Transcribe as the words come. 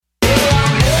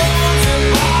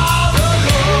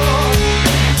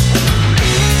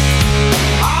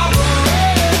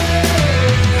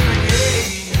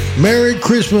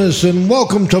Christmas and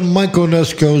welcome to Mike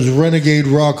Onesko's Renegade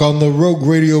Rock on the Rogue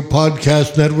Radio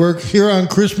Podcast Network here on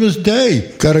Christmas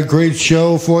Day. Got a great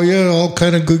show for you, all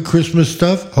kind of good Christmas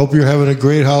stuff. Hope you're having a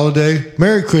great holiday.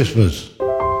 Merry Christmas.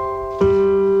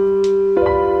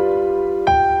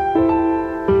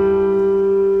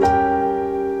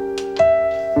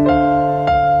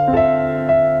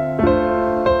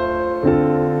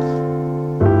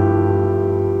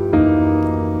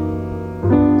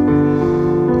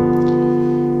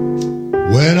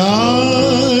 When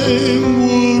I'm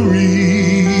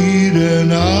worried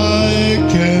and I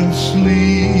can't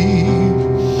sleep,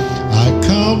 I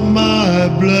count my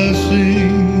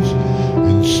blessings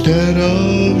instead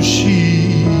of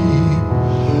sheep,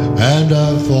 and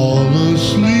I fall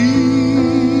asleep,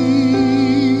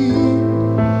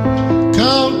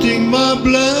 counting my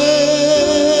blessings.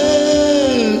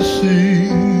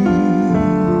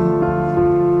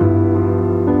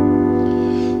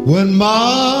 When my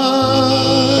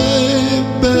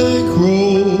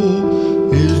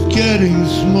bankroll is getting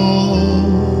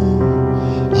small,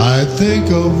 I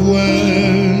think of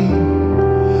when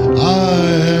I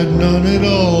had none at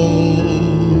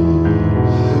all,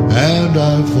 and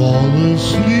I fall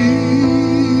asleep,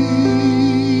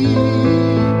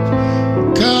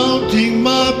 counting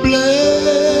my blessings.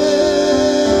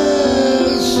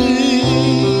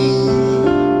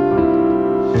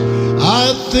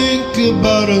 I think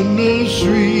about a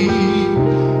nursery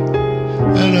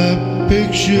and I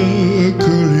picture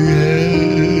curly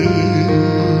heads,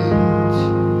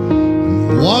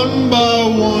 and one by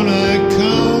one I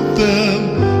count them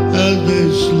as they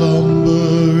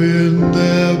slumber in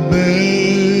their bed.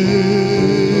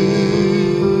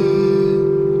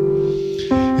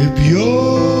 If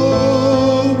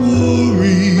you're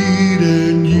worried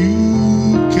and you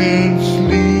can't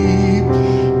sleep,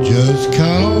 just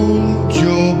count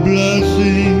your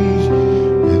blessings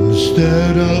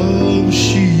instead of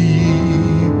sheep,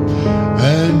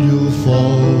 and you'll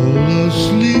fall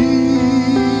asleep,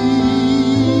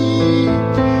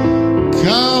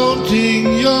 counting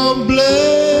your blessings.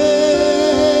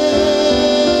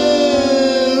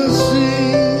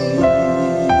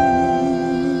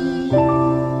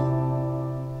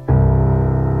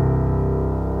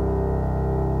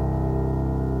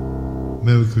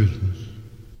 Merry Christmas.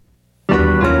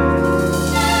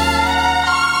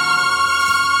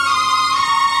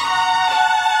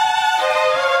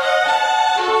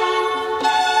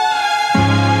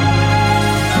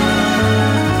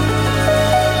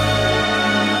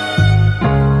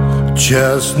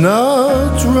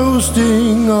 Chestnuts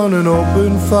roasting on an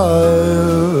open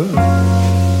fire,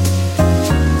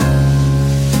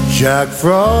 Jack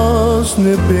Frost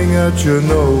nipping at your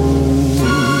nose,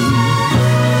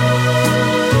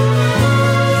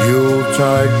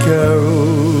 Yuletide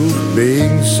carols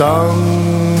being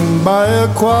sung by a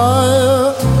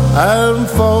choir, and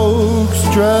folks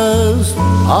dressed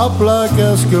up like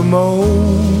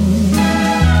Eskimos.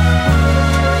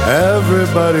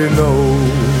 Everybody knows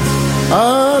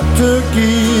a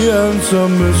turkey and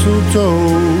some mistletoe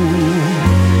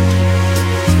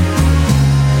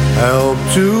help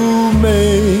to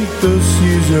make the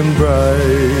season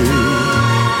bright.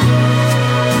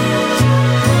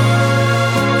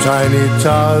 Tiny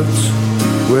tots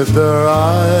with their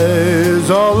eyes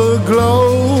all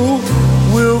aglow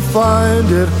will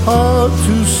find it hard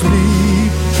to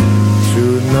sleep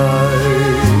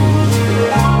tonight.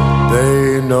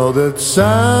 They know that Santa's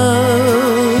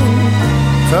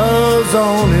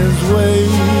on his way.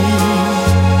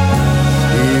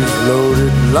 He's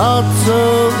loaded lots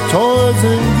of toys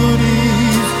and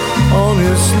goodies on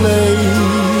his sleigh,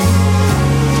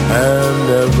 and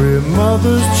every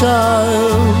mother's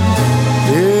child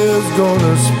is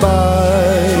gonna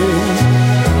spy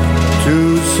to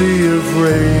see if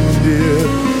reindeer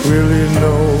really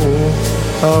know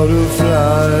how to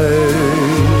fly.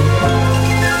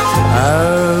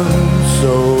 And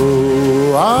so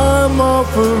I'm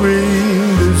offering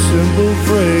this simple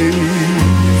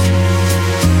phrase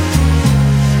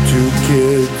to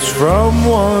kids from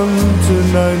 1 to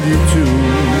 92.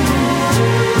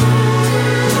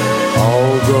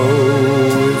 Although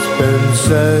it's been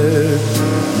said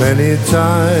many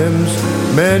times,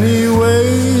 many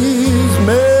ways,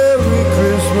 Merry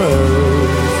Christmas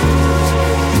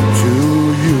to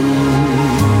you.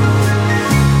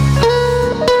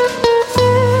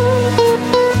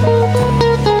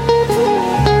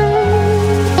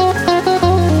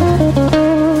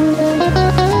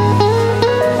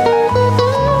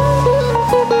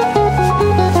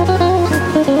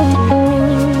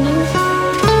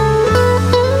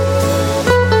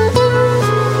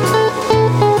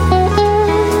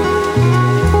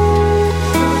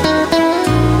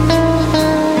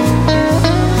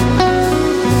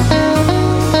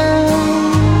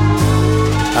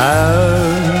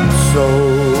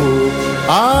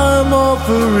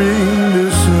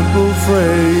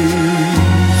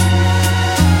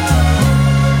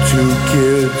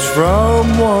 from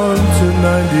 1 to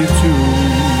 92.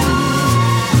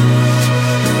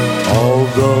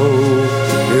 Although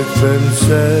it's been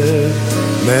said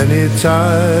many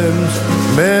times,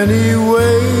 many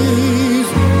ways,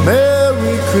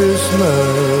 Merry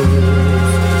Christmas,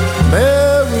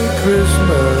 Merry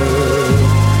Christmas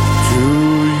to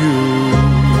you.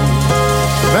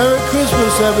 Merry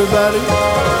Christmas, everybody.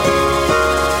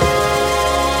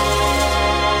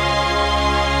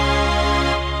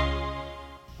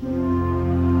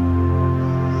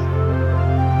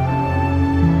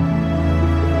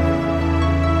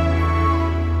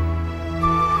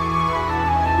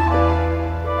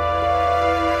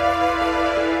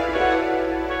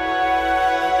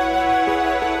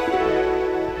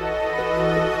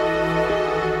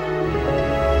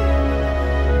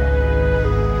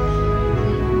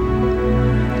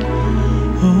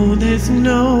 Oh, there's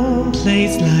no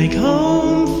place like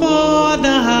home for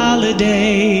the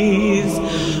holidays,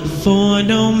 for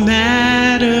no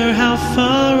matter how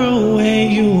far away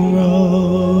you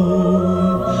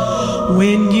roam,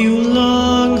 when you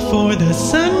long for the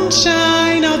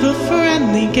sunshine of a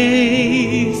friendly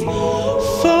gaze,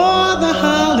 for the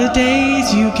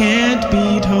holidays you can't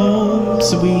beat home,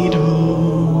 sweet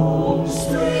home.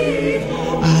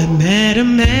 I met a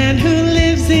man who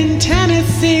lives in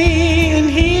Tennessee, and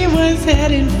he was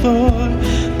heading for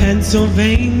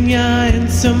Pennsylvania and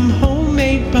some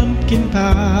homemade pumpkin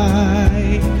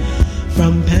pie.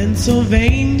 From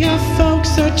Pennsylvania,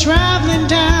 folks are traveling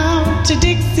down to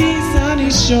Dixie's sunny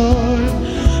shore.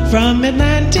 From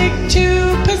Atlantic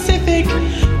to Pacific,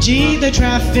 gee, the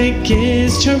traffic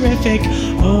is terrific.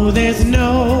 Oh, there's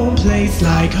no place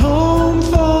like home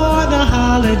for the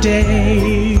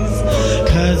holidays,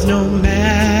 'cause no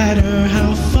matter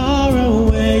how far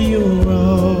away you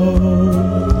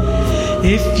roam,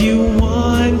 if you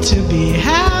want to be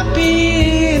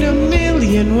happy in a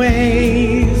million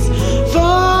ways,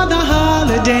 for the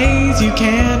holidays you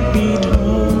can't beat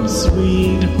home,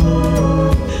 sweet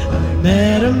home. I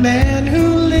met a man who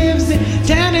lives in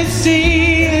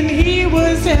Tennessee, and he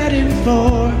was heading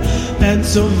for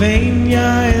Pennsylvania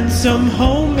and some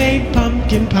homemade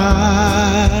pumpkin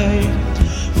pie.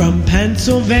 From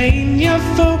Pennsylvania,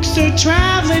 folks are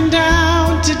traveling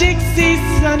down to Dixie's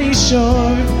sunny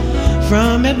shore.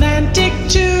 From Atlantic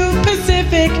to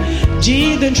Pacific,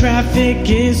 gee, the traffic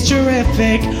is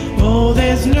terrific. Oh,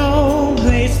 there's no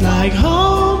place like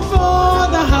home for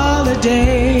the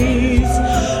holidays,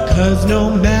 'cause no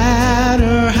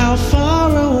matter how far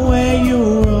away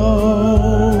you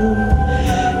roam,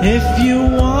 if you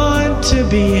want to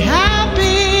be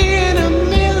happy in a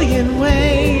million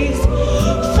ways,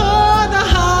 for the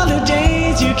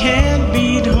holidays you can't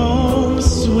beat home,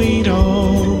 sweet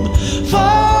home.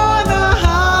 For the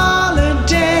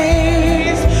holidays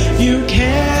you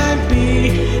can't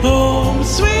beat home,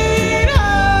 sweet home.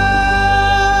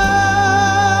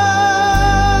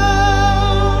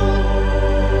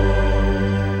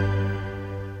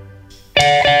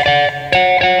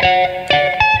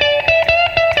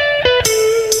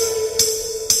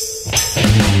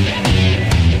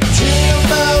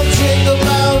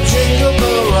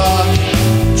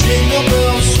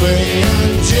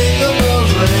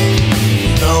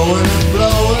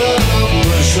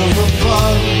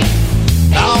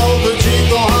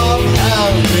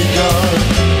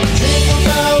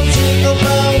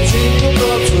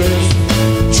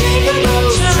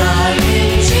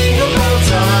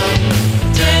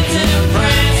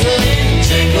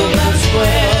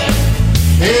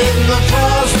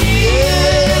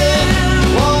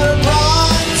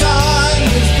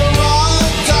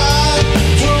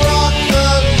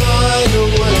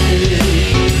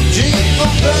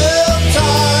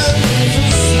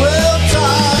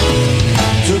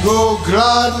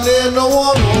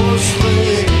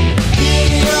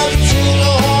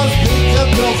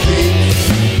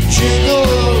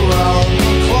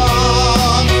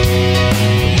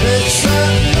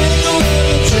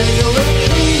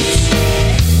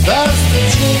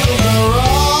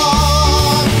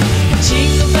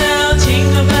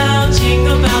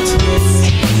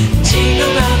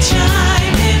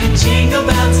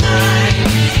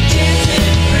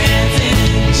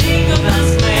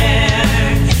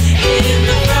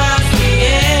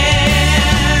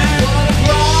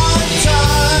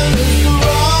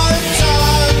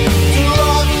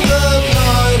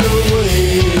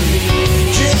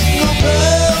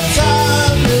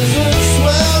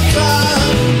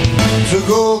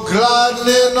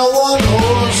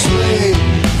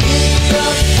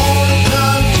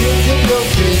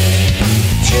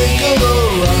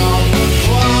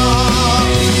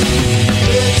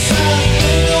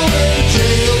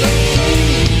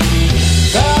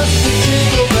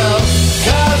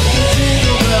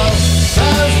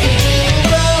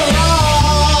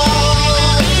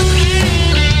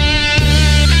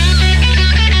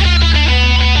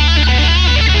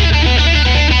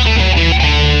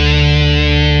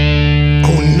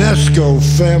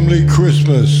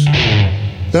 Christmas.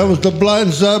 That was the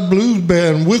Blindside Blues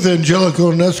Band with Angelica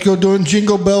Onesko doing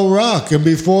Jingle Bell Rock. And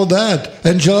before that,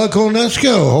 Angelica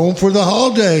Onesko, Home for the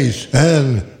Holidays.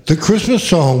 And the Christmas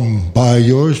song by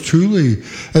yours truly.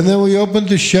 And then we opened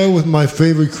the show with my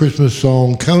favorite Christmas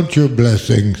song, Count Your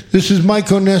Blessings. This is Mike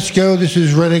Onesko. This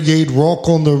is Renegade Rock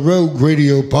on the Rogue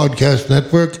Radio Podcast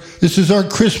Network. This is our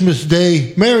Christmas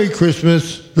Day. Merry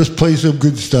Christmas. Let's play some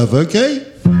good stuff, okay?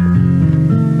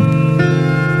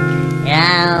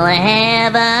 I'll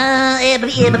have a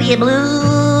blue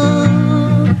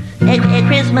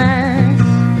Christmas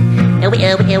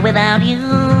without you.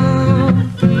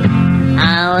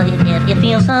 Oh, it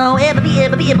feels so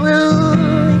blue.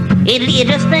 It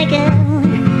just thinking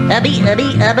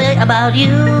about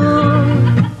you.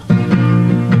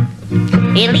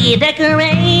 It'll be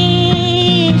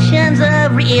decorations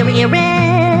of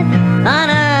red on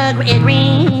a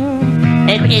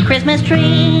green Christmas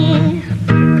tree.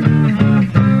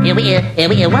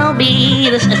 It won't be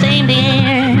the same,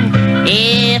 dear,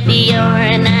 if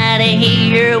you're not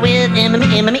here with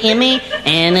me.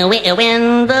 And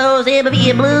when those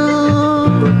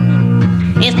blue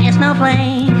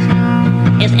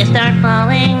snowflakes start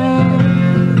falling,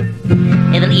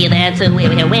 that's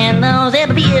when those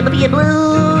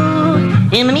blue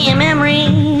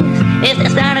memories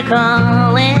start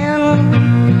calling.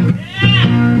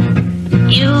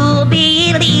 You'll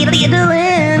be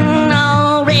doing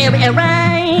all right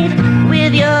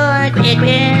with your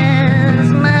Christmas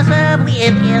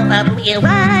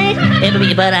right,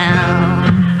 but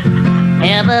I'll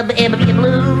have a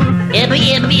blue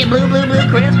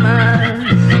Christmas.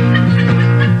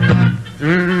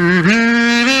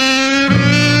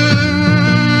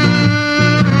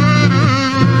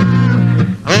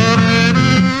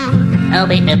 Oh,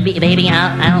 baby,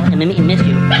 I'll miss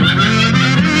you.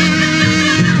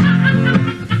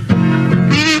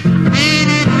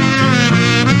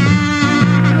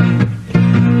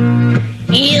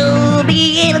 You'll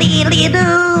be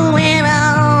doing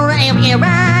all right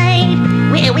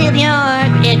with your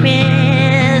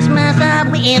Christmas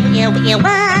white,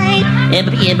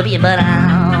 but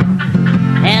I'll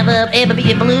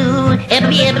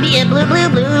have a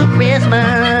blue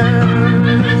Christmas.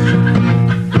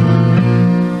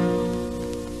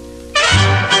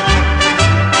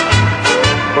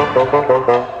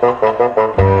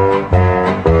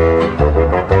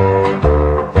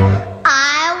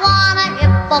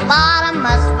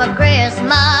 For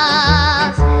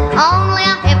Christmas, only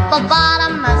a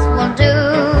hippopotamus will do.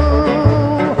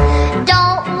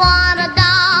 Don't want a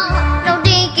doll, no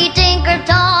dinky tinker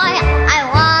toy. I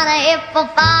want a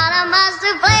hippopotamus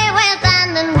to play with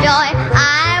and enjoy.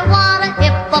 I want a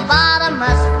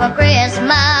hippopotamus for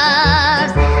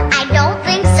Christmas. I don't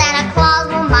think Santa Claus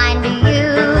will mind you.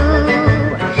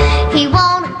 He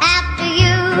won't have to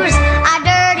use a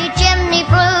dirty chimney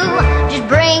flue. Just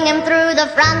bring him through the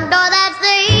front door. That's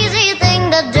the easy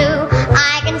thing to do.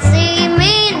 I can see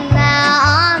me now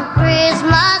on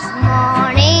Christmas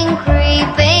morning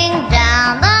creeping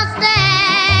down the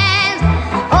stairs.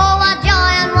 Oh, what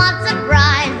joy and what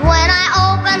surprise when I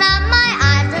open up my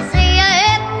eyes to see a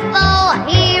hippo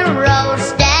hero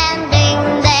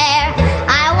standing there.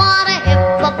 I want a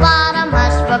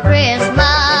hippopotamus for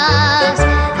Christmas.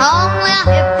 Only a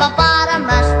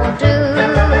hippopotamus will do.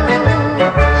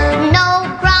 No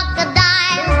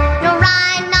crocodiles, no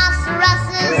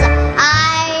rhinoceroses.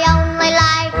 I only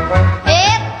like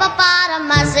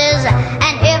hippopotamuses,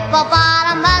 and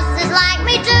hippopotamuses like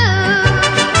me too.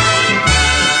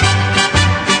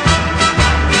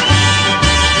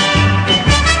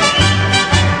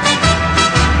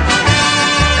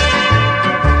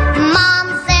 Mom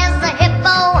says the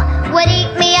hippo would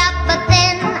eat me up, but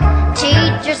then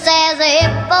teacher says a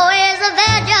hippo is a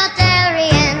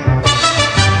vegetarian.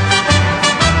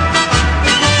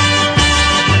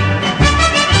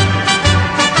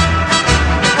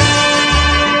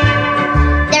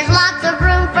 There's lots of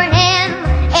room for him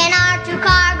in our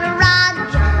two-car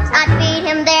garage. I'd feed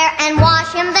him there and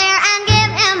wash him there and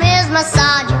give him his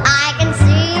massage. I can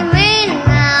see me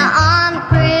now on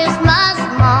Christmas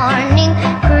morning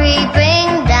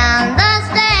creeping down the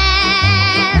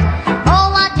stairs. Oh,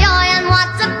 what joy and what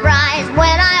surprise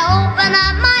when I open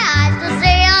up my eyes to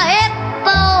see a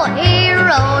hippo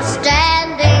hero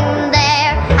standing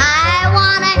there. I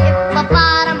want a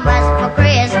hippopotamus for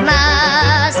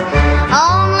Christmas.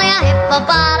 Only a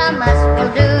hippopotamus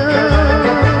will do.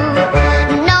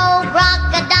 No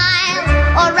crocodiles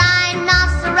or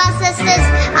rhinoceroses.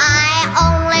 I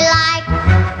only like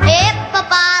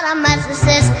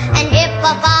hippopotamuses, and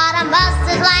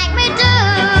hippopotamuses like me too.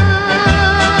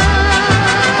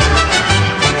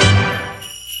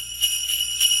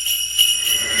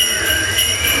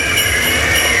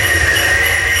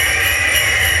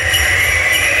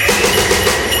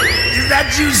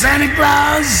 that you, Santa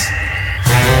Claus?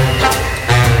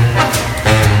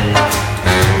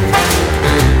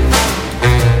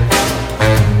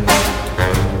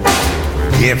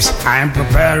 Gifts I'm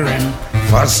preparing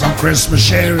for some Christmas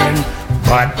sharing,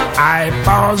 but I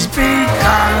pause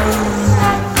because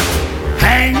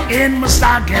hang in my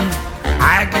stocking,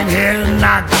 I can hear a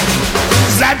knocking.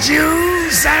 Is that you,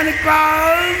 Santa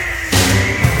Claus?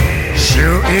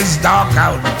 Sure is dark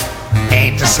out,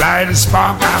 ain't the slightest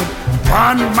spark out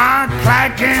upon my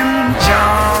clacking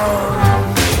jaw.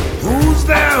 Who's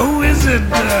there? Who is it?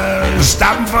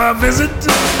 Stopping for a visit?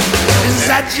 Is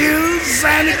that you,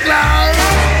 Santa Claus?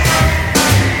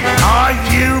 Are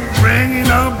you bringing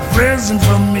a present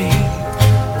for me?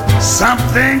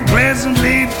 Something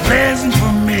pleasantly pleasant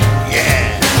for me?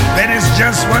 Yeah, that is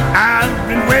just what I've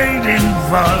been waiting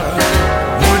for.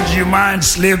 Would you mind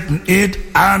slipping it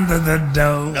under the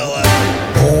door? No,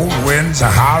 Old winds are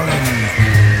howling.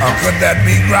 Could that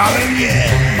be growling? Yeah.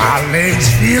 My legs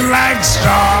feel like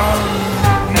straws.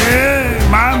 Yeah,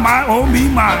 my, oh me,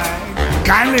 my.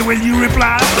 Kindly will you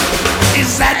reply?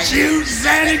 Is that you,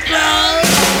 Santa Claus?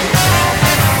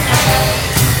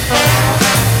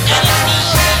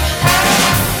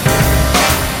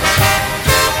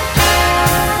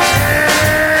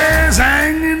 Yes,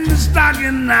 hanging the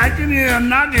stocking, I can hear a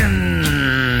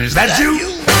knocking. Is that you,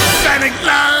 Santa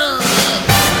Claus?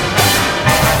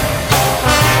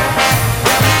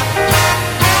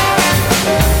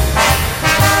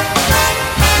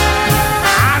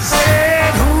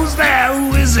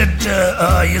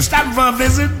 You stopping for a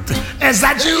visit? Is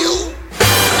that you,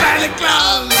 Santa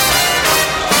Claus?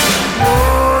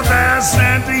 Oh, there's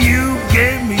Santa, you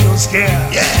gave me a scare.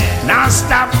 Yeah. Now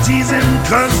stop teasing,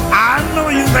 cause I know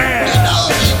you're there.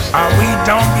 We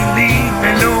don't believe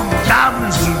in no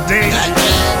goblins today.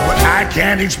 But I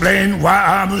can't explain why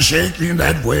I'm shaking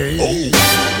that way.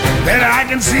 Then I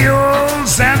can see old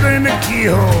Santa in the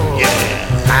keyhole. Yeah.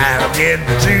 I'll get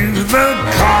to the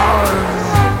cause.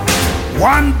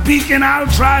 One peek and I'll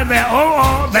try there.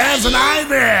 Oh, there's an eye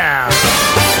there.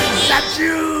 Is that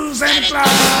you, Santa Claus?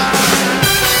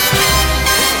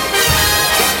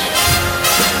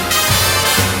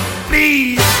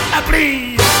 Please, I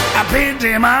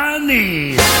pity my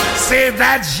knees. Say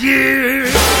that's you,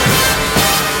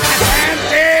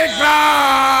 Santa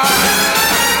Claus.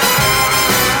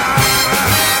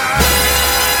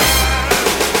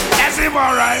 That's him,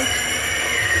 all right.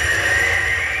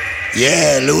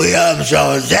 Yeah, Louis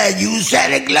Armstrong, is that you,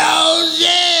 Santa Claus?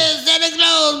 Yeah, Santa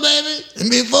Claus, baby. And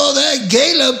before that,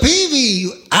 Gayla Peavy,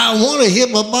 I want a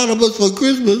hippopotamus for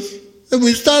Christmas. And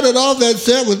we started off that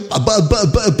set with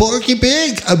Porky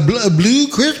Pig, a Blue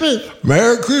Christmas.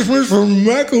 Merry Christmas from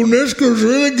Mike Onesko's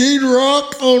Renegade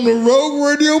Rock on the Rogue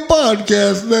Radio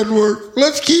Podcast Network.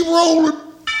 Let's keep rolling.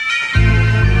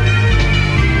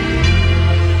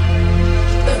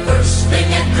 The first thing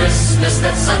at Christmas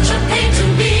that's such a pain to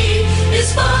me is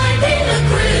finding a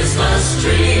Christmas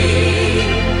tree.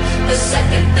 The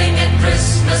second thing at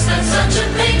Christmas that's such a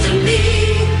pain to me,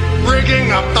 rigging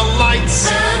up the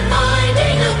lights and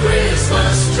finding a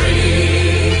Christmas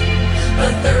tree.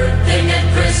 The third thing at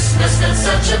Christmas that's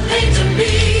such a pain to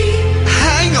me,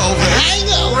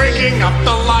 hangover, rigging up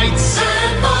the lights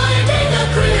and finding a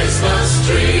Christmas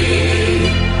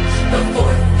tree. The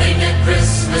fourth thing at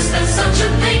Christmas that's such a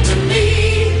pain to me,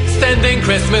 sending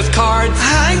Christmas cards,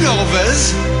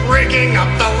 hangovers, rigging up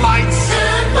the lights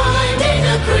and finding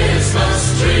a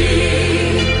Christmas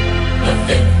tree. The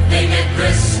fifth thing at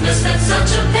Christmas that's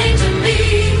such a pain to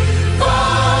me,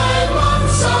 5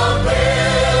 months of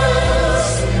bills,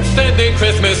 sending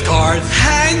Christmas cards,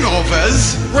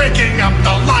 hangovers, rigging up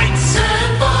the lights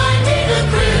and finding a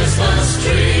Christmas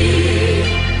tree.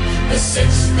 The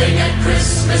sixth thing at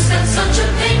Christmas that's such a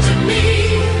pain to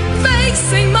me,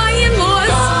 facing my in-laws,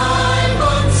 5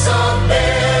 months of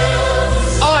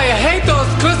bills. Oh, I hate those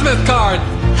Christmas cards.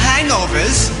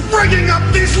 Hangovers, rigging up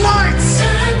these lights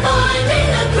and finding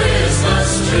a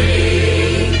Christmas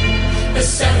tree. The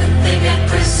seventh thing at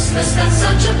Christmas that's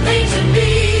such a pain to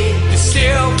me,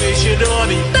 Salvation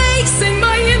Army, facing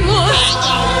my in-laws,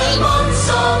 5 months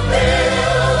of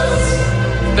bills,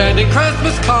 sending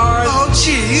Christmas cards. Oh,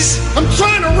 jeez, I'm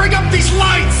trying to rig up these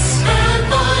lights and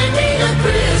finding a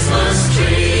Christmas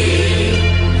tree.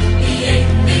 The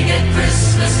eighth thing at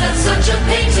Christmas that's such a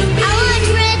pain to me, I want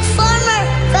Transformer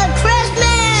for Christmas.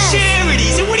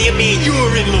 Charities, and what do you mean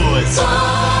your in-laws?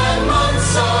 5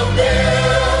 months of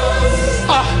bills.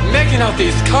 Oh, making out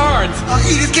these cards. Oh,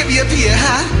 you just get me up here,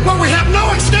 huh? Well, we have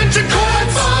no extension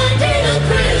cords. Finding a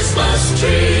Christmas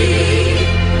tree.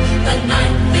 The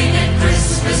ninth thing at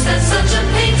Christmas that's such a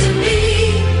pain to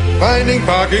me, Finding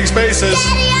parking spaces.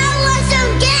 Daddy, I want some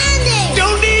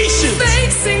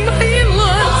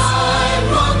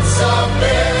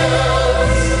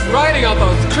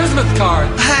Christmas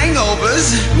cards.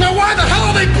 Hangovers? Now why the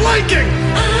hell are they blinking?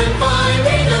 And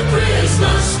finding a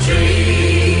Christmas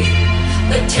tree.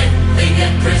 The 10th thing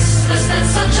at Christmas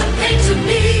that's such a pain to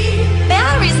me.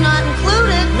 Batteries not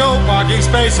included. No parking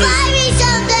spaces. Buy me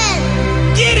something.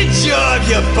 Get a job,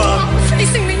 you bum.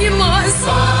 Facing the in-laws.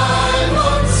 5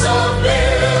 months of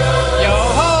bills. Yo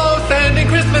ho, sending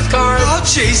Christmas cards. Oh,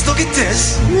 jeez, look at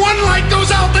this. One light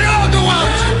goes out, they all go out.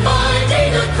 And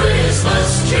finding a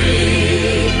Christmas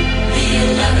tree.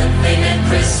 The 11th thing at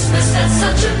Christmas that's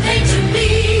such a pain to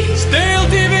me. Stale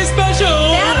TV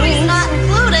special. Batteries not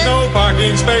included. No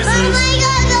parking spaces. Oh my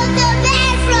God, go to the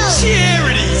bathroom.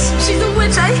 Charities. She's a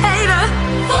witch, I hate her.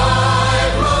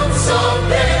 5 months of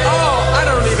bills. Oh, I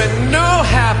don't even know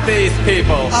half these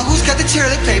people. Who's got the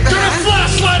toilet paper? Get a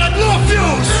flashlight and more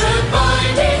fuse. And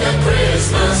finding a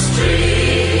Christmas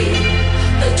tree.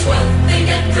 The 12th thing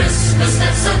at Christmas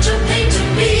that's such a pain to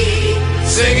me.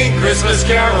 Singing Christmas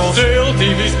carols. Stale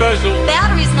TV special.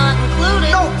 Batteries not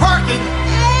included. No parking.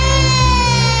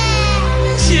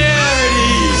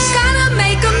 Charities. Gotta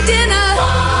make them dinner.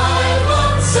 5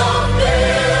 months of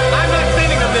bills. I'm not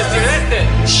sending them this year, that's it.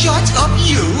 Shut up,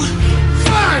 you.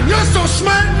 Fine, you're so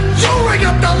smart. You ring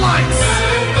up the lights.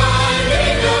 And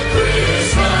finding a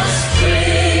Christmas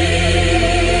tree.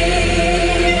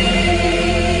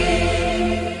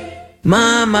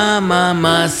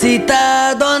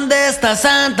 Mamacita, ¿dónde está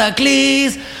Santa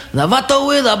Claus? The vato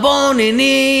with a bony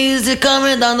knees, he's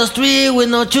coming down the street with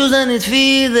no shoes on his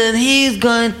feet, and he's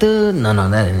going to... No,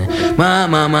 that ain't it.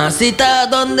 Mamacita,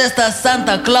 ¿dónde está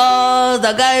Santa Claus?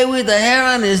 The guy with the hair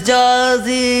on his jaws,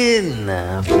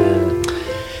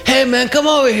 Hey, man, come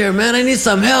over here, man. I need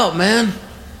some help, man.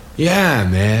 Yeah,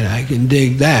 man, I can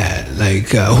dig that.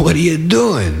 Like, what are you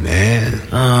doing, man?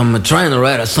 I'm trying to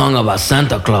write a song about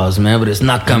Santa Claus, man, but it's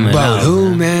not coming out. About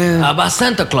who, man? About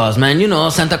Santa Claus, man. You know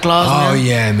Santa Claus, man. Oh,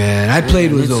 yeah, man. I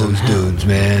played with those dudes,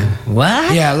 man.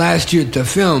 What? Yeah, last year at the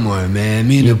Fillmore, man.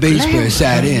 Me and the bass player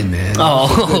sat in, man.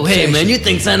 Oh, hey, man, you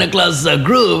think Santa Claus is a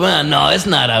group, huh? No, it's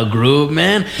not a group,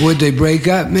 man. Would they break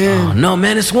up, man? Oh, no,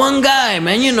 man, it's one guy,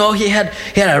 man. You know, he had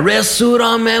a red suit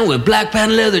on, man, with black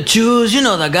patent leather shoes. You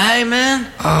know the guy, man?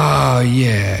 Oh,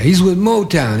 yeah. He's with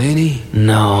Motown, ain't he?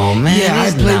 No, man. Yeah,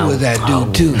 I played with that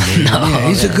dude, too, man. No, yeah,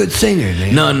 he's a good singer,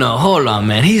 man. No, hold on,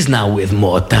 man. He's not with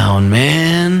Motown,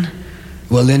 man.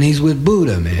 Well, then he's with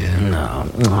Buddha, man.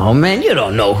 No, man, you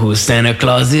don't know who Santa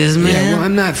Claus is, man. Yeah, well,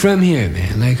 I'm not from here,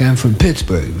 man. Like, I'm from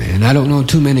Pittsburgh, man. I don't know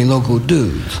too many local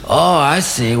dudes. Oh, I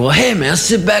see. Well, hey, man,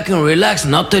 sit back and relax,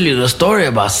 and I'll tell you the story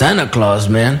about Santa Claus,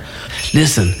 man.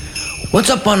 Listen, once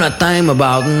upon a time,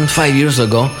 about 5 years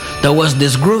ago, there was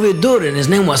this groovy dude, and his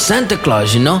name was Santa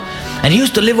Claus, you know? And he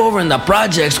used to live over in the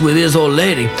projects with his old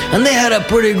lady. And they had a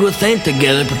pretty good thing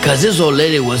together because his old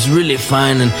lady was really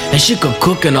fine, and she could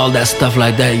cook and all that stuff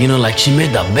like that, you know? Like, she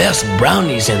made the best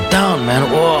brownies in town, man.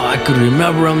 Oh, I could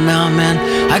remember them now, man.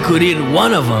 I could eat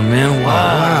one of them, man.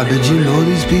 Wow, did you know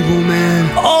these people,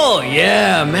 man? Oh,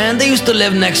 yeah, man. They used to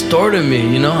live next door to me,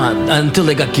 you know, until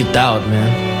they got kicked out,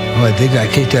 man. What, they got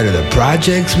kicked out of the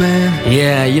projects, man?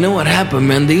 Yeah, you know what happened,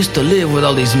 man? They used to live with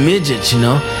all these midgets, you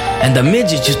know? And the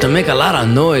midgets used to make a lot of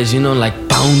noise, you know, like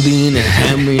pounding and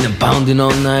hammering and pounding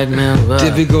all night, man. Wow.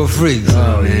 Typical freaks,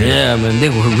 man. Yeah, man, they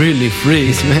were really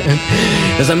freaks, man.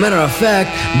 As a matter of fact,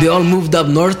 they all moved up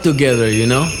north together, you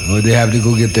know? Oh, they have to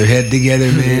go get their head together,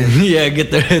 man? Yeah,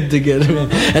 get their head together, man.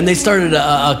 And they started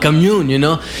a commune, you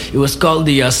know? It was called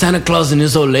the Santa Claus and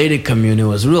His Old Lady Commune. It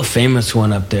was a real famous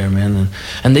one up there, man.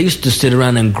 And they used to sit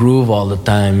around and groove all the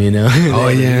time, you know? Oh,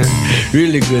 yeah?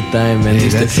 Really good time, man. Hey,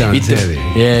 that sounds heavy.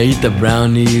 Eat the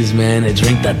brownies, man, and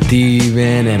drink the tea,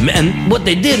 man. And what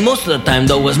they did most of the time,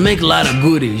 though, was make a lot of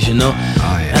goodies, you know?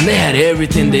 Oh, yeah. And they had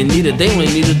everything they needed. They only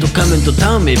needed to come into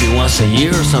town maybe once a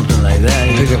year or something like that.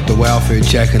 Pick up the welfare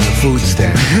check and the food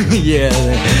stamp. Yeah,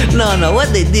 man. No,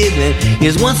 what they did, man,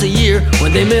 is once a year,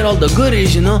 when they made all the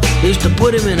goodies, you know, they used to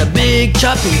put them in a big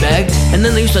chopping bag, and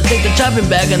then they used to take the chopping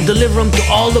bag and deliver them to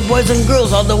all the boys and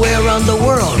girls all the way around the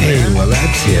world, Hey, man. well,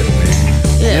 that's it, man.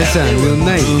 Yeah, that sounds real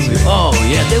nice, man. Oh,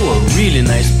 yeah, they were really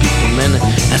nice people, man.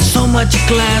 And so much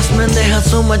class, man. They had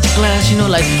so much class, you know,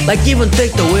 like even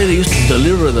take the way they used to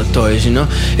deliver the toys, you know.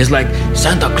 It's like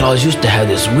Santa Claus used to have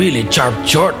this really sharp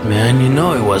short, man, you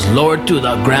know. It was lowered to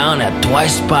the ground, had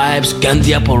twice pipes,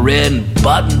 candy apple red, and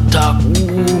button top.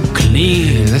 Ooh,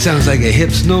 clean. Yeah, that sounds like a hip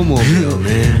snowmobile,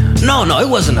 man. No, it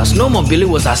wasn't a snowmobile. It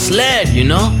was a sled, you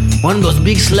know. one of those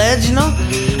big sleds, you know,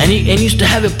 and he used to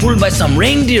have it pulled by some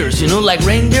reindeers, you know, like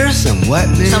reindeers. Some what,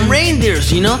 man? Some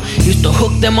reindeers, you know. He used to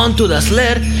hook them onto the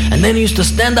sled, and then he used to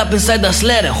stand up inside the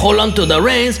sled and hold onto the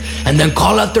reins, and then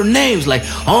call out their names like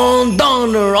on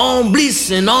Donner, on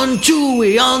Blitzen, on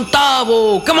Chewy, on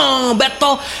Tavo, come on,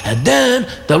 Beto. And then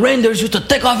the reindeers used to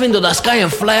take off into the sky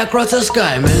and fly across the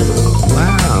sky, man.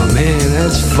 Wow, man,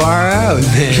 that's far out,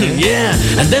 man. Yeah,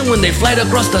 and then when they fly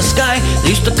across the sky, they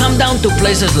used to come down to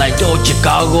places like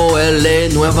Chicago, LA,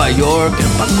 Nueva York,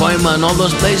 and Pacoima, and all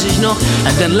those places, you know,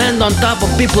 and then land on top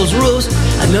of people's roofs,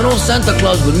 and then old Santa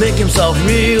Claus would make himself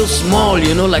real small,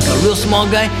 you know, like a real small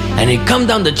guy, and he'd come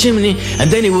down the chimney, and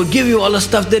then he would give you all the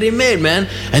stuff that he made, man.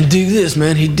 And dig this,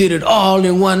 man, he did it all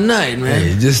in one night, man.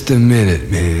 Hey, just a minute,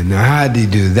 man. Now, how'd he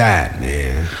do that,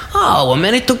 man? Oh, well,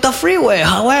 man, he took the freeway.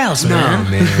 How else, man? No,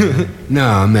 man.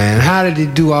 No, man. How did he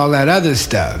do all that other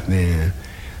stuff, man?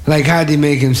 Like, how'd he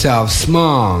make himself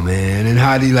small, man? And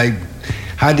how'd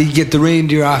he get the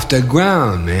reindeer off the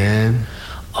ground, man?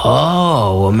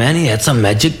 Oh, well, man, he had some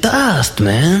magic dust,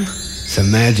 man.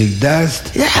 Some magic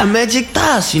dust? Yeah, magic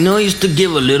dust. You know, he used to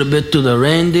give a little bit to the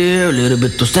reindeer, a little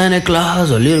bit to Santa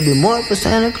Claus, a little bit more for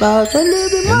Santa Claus, a little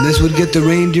bit more. And this would get the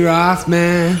reindeer off,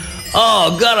 man?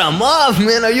 Oh, got him off,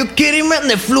 man. Are you kidding, man?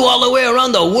 They flew all the way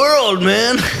around the world,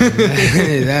 man.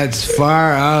 Hey, that's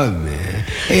far out, man.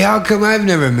 Hey, how come I've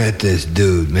never met this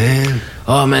dude, man?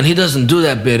 Oh, man, he doesn't do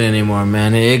that bit anymore,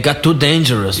 man. It got too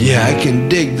dangerous, man. Yeah, I can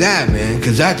dig that, man,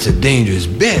 because that's a dangerous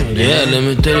bit, man. Yeah, let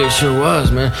me tell you, it sure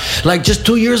was, man. Like, just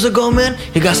 2 years ago, man,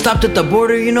 he got stopped at the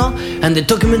border, you know, and they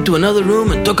took him into another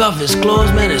room and took off his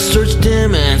clothes, man, and searched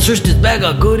him and searched his bag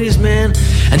of goodies, man.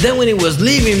 And then when he was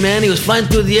leaving, man, he was flying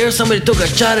through the air, somebody took a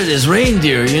shot at his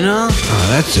reindeer, you know? Oh,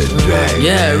 that's a drag.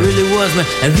 Yeah, man. it really was, man.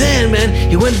 And then, man,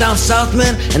 he went down south,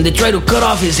 man, and they tried to cut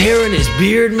off his hair and his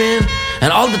beard, man.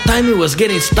 And all the time he was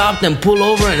getting stopped and pulled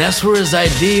over and asked for his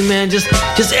ID, man. Just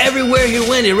everywhere he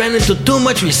went, he ran into too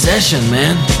much recession,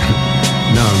 man.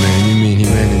 No, man, you mean he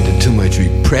ran into too much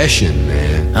repression,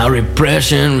 man.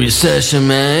 Repression, recession,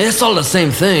 man. It's all the same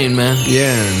thing, man.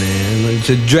 Yeah, man. It's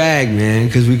a drag, man,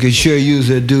 because we could sure use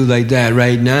a dude like that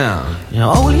right now. Yeah,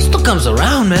 oh, well, he still comes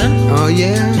around, man. Oh,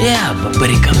 yeah? Yeah, but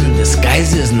he comes in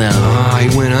disguises now. Oh,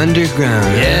 he went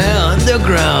underground. Yeah,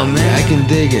 underground, man. Yeah, I can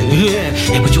dig it. Yeah,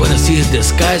 hey, but you want to see his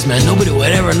disguise, man? Nobody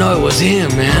would ever know it was him,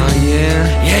 man. Oh,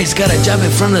 yeah? Yeah, he's got a job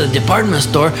in front of the department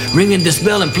store, ringing this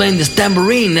bell and playing this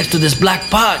tambourine next to this black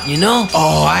pot, you know?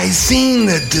 Oh, I seen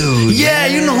the dude. Yeah,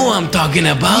 you know who I'm talking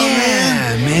about,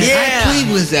 man. Yeah. I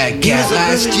played with that cat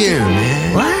last year,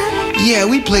 man. What? Yeah,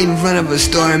 we played in front of a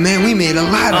store, man. We made a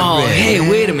lot of bread. Hey, man.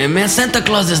 wait a minute, man. Santa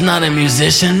Claus is not a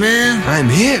musician, man. I'm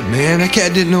hip, man. That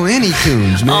cat didn't know any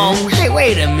tunes, man. Oh, hey,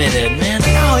 wait a minute, man.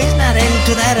 No, he's not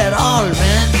into that at all,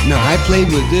 man. No, I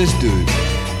played with this dude.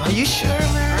 Are you sure,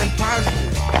 man? I'm positive.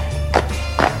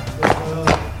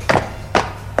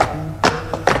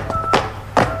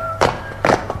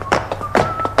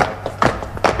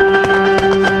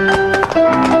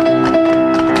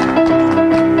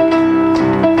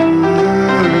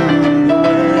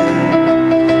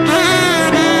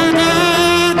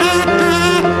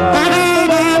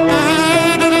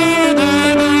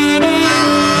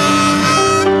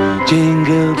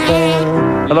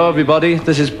 Hello everybody,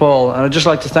 this is Paul, and I'd just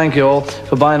like to thank you all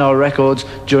for buying our records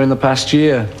during the past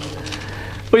year.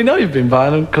 We know you've been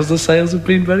buying them because the sales have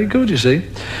been very good, you see.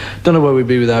 Don't know where we'd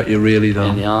be without you, really, though.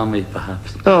 In the army,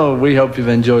 perhaps. Oh, we hope you've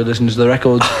enjoyed listening to the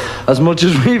records as much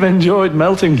as we've enjoyed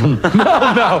melting them.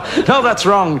 No, that's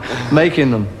wrong.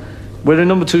 Making them. We're in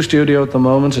number 2 studio at the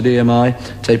moment at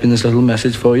EMI, taping this little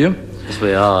message for you. Yes,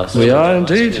 we are. We are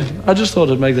indeed. I just thought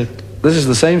I'd make it. This is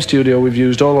the same studio we've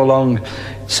used all along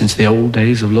since the old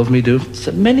days of Love Me Do.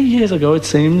 So many years ago, it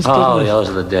seems. Oh, those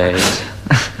are the days.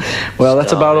 Well,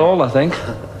 that's about all, I think.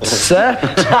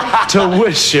 Except to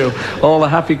wish you all a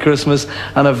happy Christmas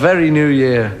and a very new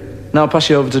year. Now I'll pass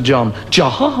you over to John.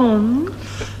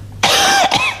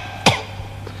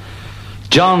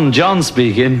 John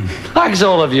speaking. Thanks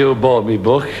all of you who bought me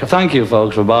book. Thank you,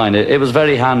 folks, for buying it. It was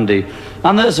very handy.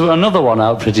 And there's another one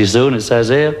out pretty soon, it says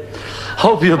here.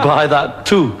 Hope you buy that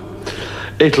too.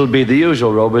 It'll be the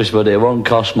usual rubbish, but it won't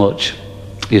cost much.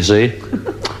 You see?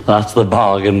 That's the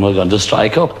bargain we're going to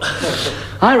strike up.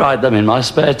 I write them in my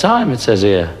spare time, it says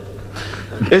here.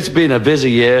 It's been a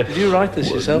busy year. Did you write this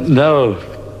yourself? No.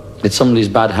 It's somebody's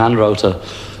bad hand rotor.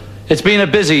 It's been a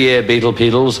busy year, Beetle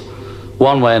Peedles.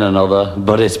 One way and another,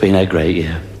 but it's been a great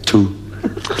year, too.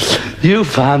 You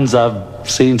fans have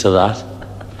seen to that.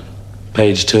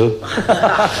 Page 2.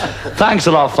 Thanks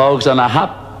a lot, folks, and a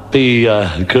happy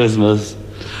Christmas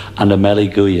and a Merry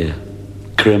Go Year.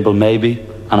 Crimble, maybe.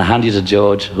 And I hand you to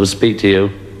George, who'll speak to you.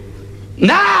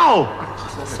 Now!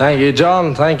 Thank you,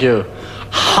 John. Thank you.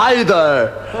 Hi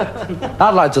there.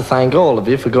 I'd like to thank all of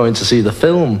you for going to see the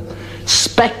film.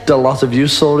 Expect a lot of you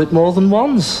saw it more than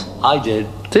once. I did.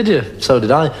 Did you? So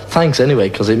did I. Thanks anyway,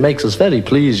 because it makes us very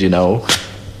pleased, you know.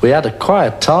 We had a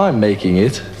quiet time making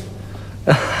it.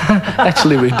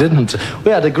 Actually, we didn't.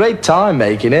 We had a great time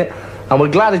making it, and we're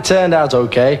glad it turned out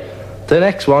okay. The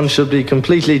next one should be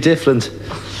completely different.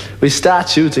 We start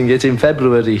shooting it in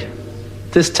February.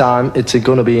 This time, it's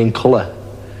going to be in colour.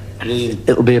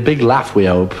 It'll be a big laugh, we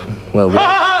hope. Well, big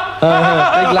laugh.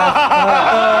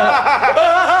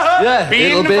 Yeah,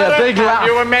 it'll be a big laugh.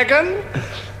 You and Megan?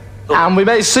 And we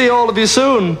may see all of you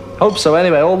soon. Hope so.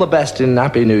 Anyway, all the best in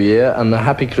Happy New Year and a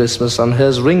Happy Christmas. And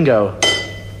here's Ringo.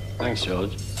 Thanks,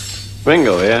 George.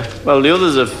 Ringo, yeah? Well, the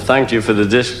others have thanked you for the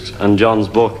disc and John's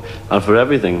book and for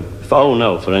everything.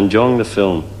 For enjoying the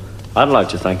film. I'd like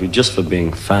to thank you just for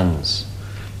being fans.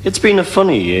 It's been a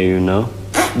funny year, you know.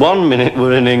 1 minute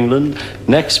we're in England,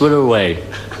 next we're away.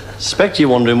 Expect you're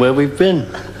wondering where we've been.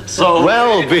 So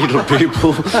well, Beatle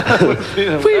people,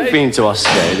 we've been to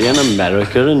Australia and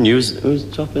America and who's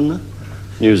top in there?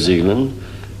 New Zealand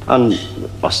and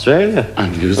Australia.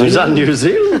 And New Zealand. Is that New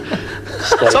Zealand?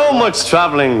 So much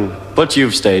travelling, but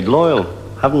you've stayed loyal,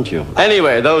 haven't you?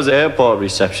 Anyway, those airport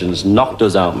receptions knocked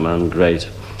us out, man. Great.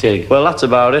 Well, that's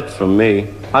about it from me.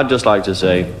 I'd just like to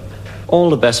say all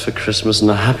the best for Christmas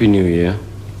and a Happy New Year.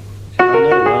 That's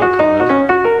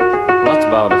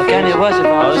about it. Can you wash your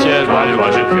father's shirt? Can you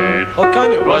wash it clean? Oh,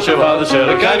 can you Wash your father's shirt,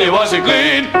 or can you wash it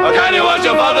clean? Or can you wash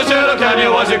your father's shirt, or can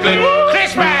you wash it clean?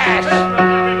 Christmas!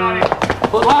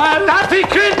 Well, happy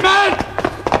Christmas!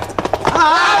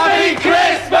 Happy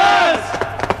Christmas!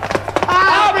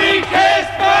 Happy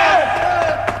Christmas!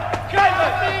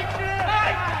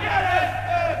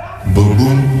 Boom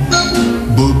boom,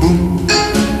 boom boom,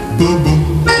 boom boom, boom boom, boom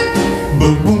boom, boom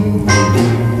boom, boom boom.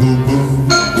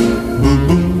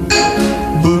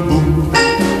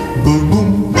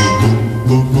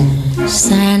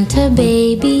 Santa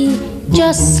baby,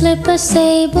 just slip a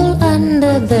sable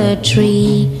under the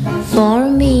tree for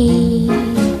me.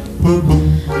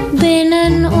 Been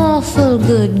an awful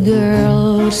good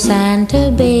girl,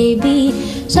 Santa baby,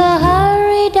 so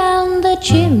hurry down the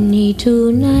chimney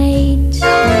tonight.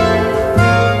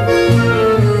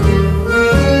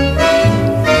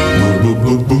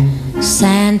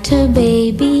 Santa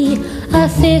baby, a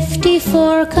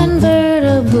 54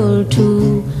 convertible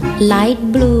to light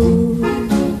blue.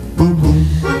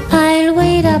 I'll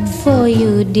wait up for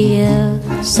you, dear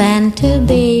Santa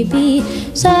baby,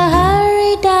 so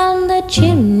hurry down the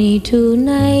chimney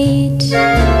tonight.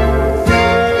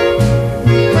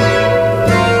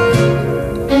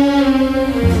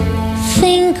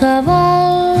 Think of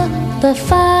all the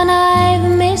fun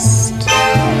I've missed.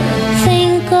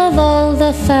 Think of all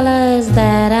the fellas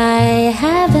that I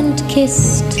haven't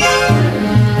kissed.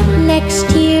 Next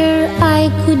year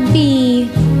I could be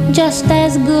just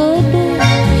as good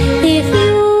if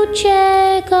you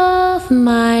check off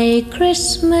my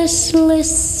Christmas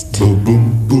list.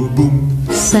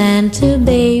 Santa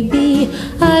baby,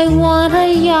 I want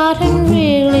a yacht, and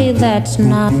really that's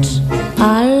not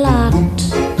a lot.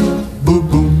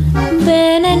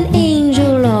 Been an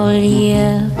angel all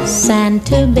year,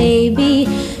 Santa baby,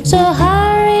 so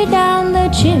hurry down the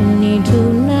chimney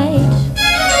tonight.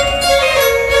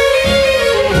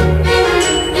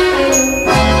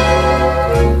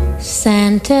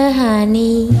 Santa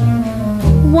honey,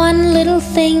 one little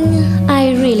thing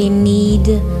I really need,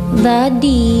 the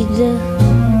deed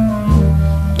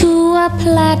to a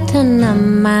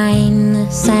platinum mine,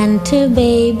 Santa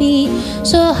baby,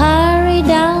 so hurry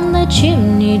down the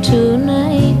chimney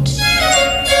tonight.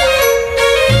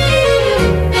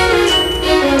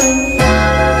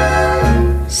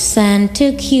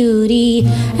 Santa cutie,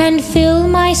 and fill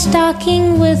my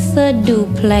stocking with a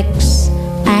duplex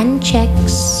and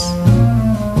checks.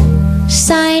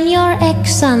 Sign your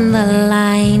X on the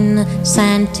line,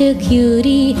 Santa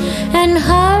cutie, and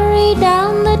hurry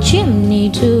down the chimney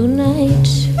tonight.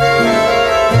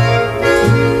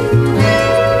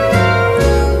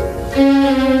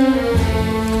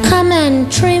 Come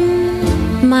and trim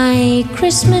my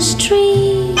Christmas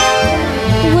tree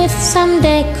with some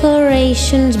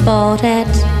decorations bought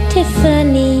at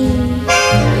Tiffany.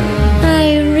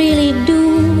 I really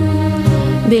do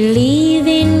believe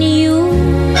in you.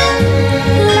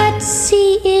 Let's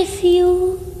see if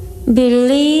you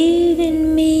believe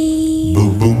in me.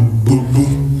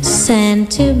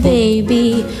 Santa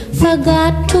baby,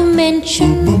 forgot to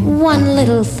mention one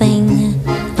little thing,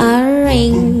 a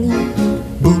ring.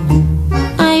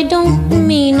 I don't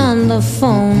mean on the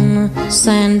phone,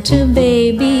 Santa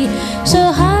baby,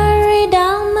 so hurry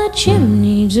down the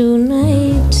chimney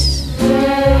tonight.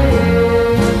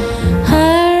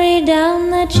 Hurry down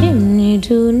the chimney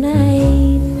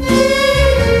tonight.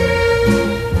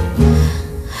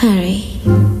 Hurry.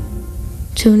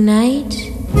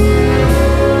 Tonight.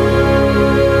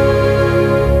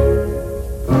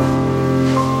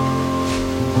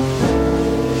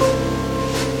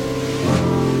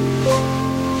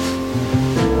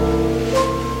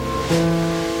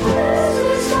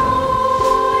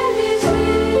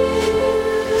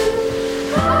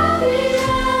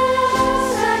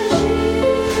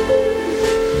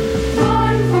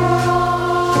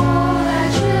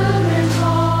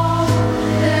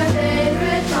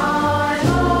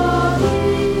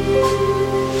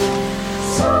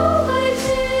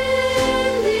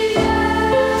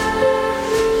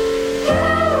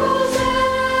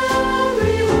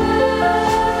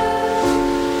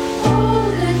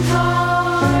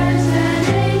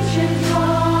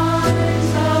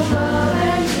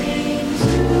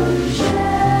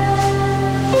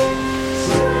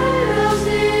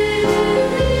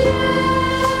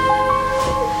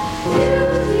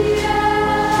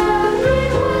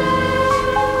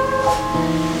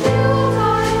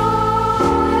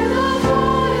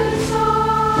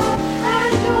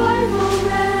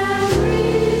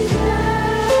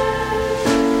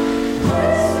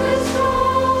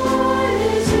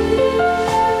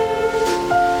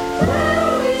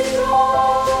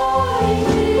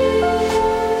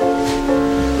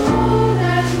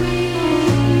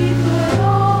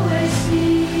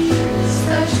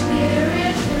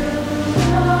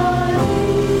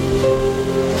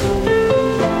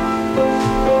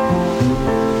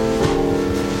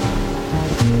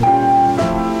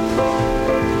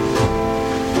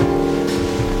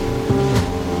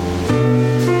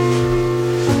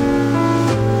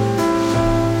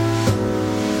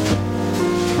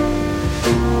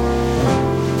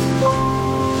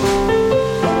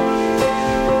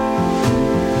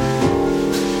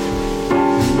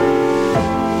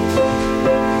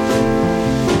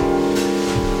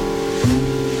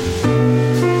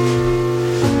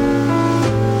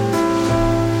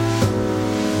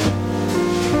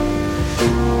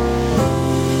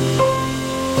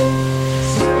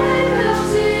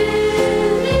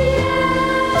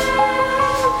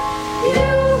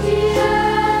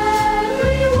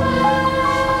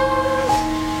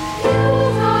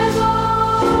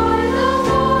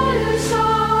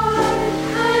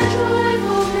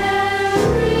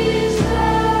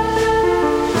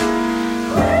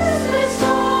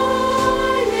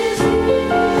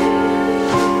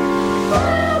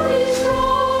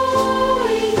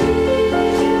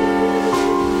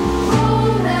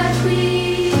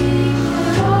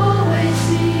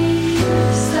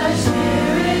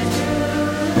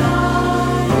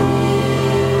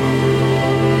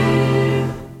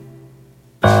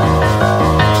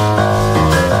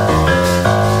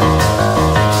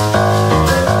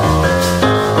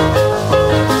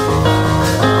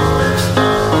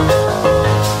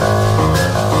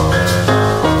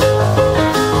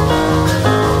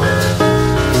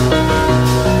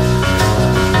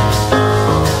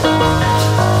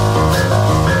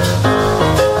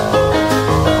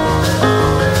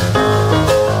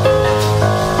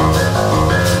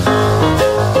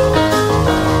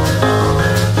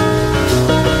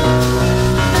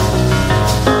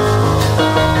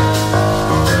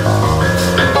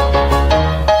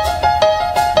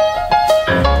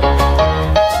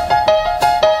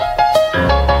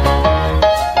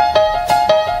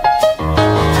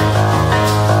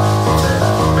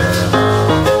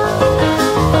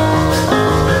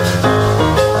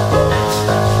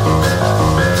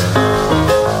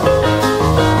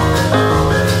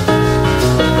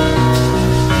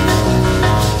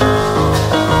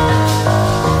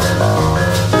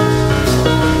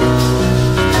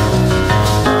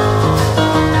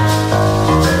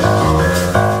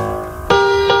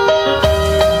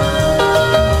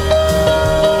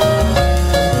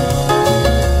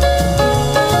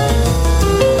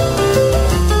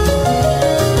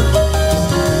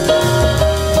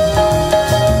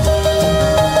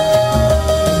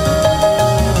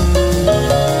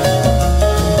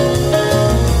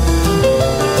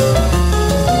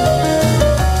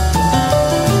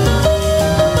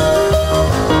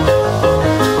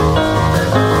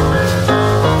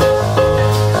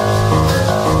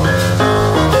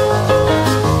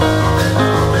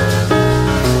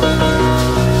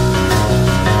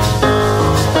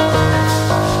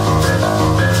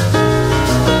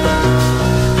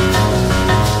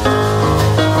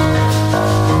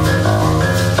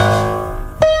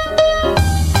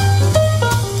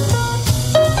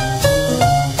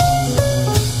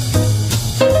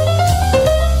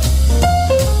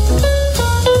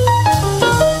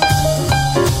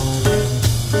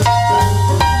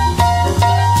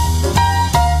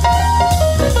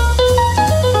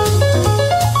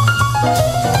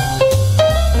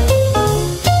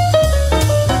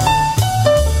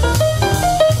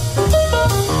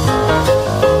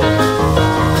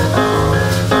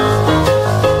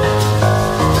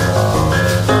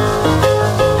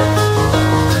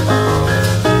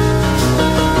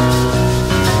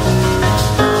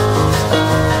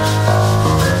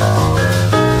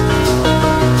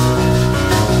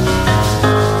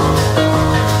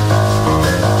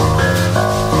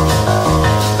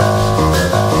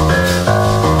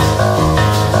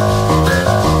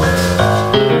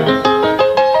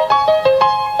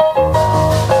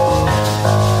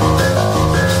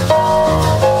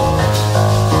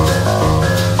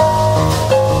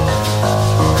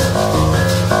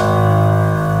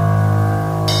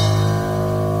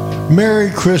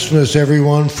 Merry Christmas,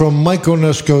 everyone, from Mike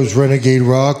Onesko's Renegade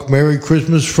Rock. Merry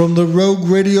Christmas from the Rogue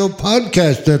Radio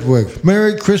Podcast Network.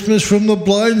 Merry Christmas from the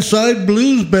Blindside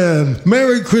Blues Band.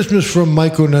 Merry Christmas from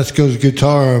Mike Onesko's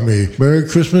Guitar Army. Merry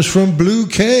Christmas from Blue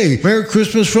K. Merry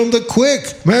Christmas from The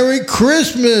Quick. Merry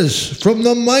Christmas from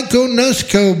the Mike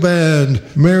Onesko Band.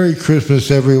 Merry Christmas,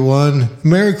 everyone.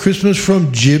 Merry Christmas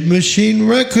from Jib Machine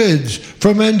Records.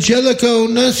 From Angelica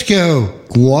Onesko.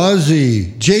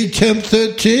 Gwazi,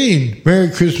 J-Temp13.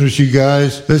 Merry Christmas, you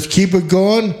guys. Let's keep it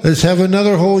going. Let's have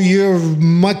another whole year of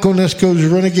Mike Onesko's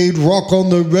Renegade Rock on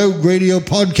the Rogue Radio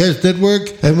Podcast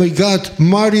Network. And we got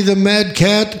Marty the Mad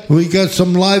Cat. We got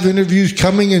some live interviews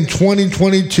coming in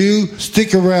 2022.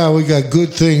 Stick around. We got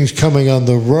good things coming on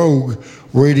the Rogue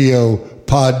Radio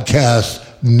Podcast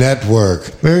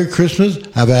Network. Merry Christmas.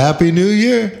 Have a happy new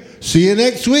year. See you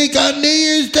next week on New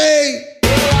Year's Day.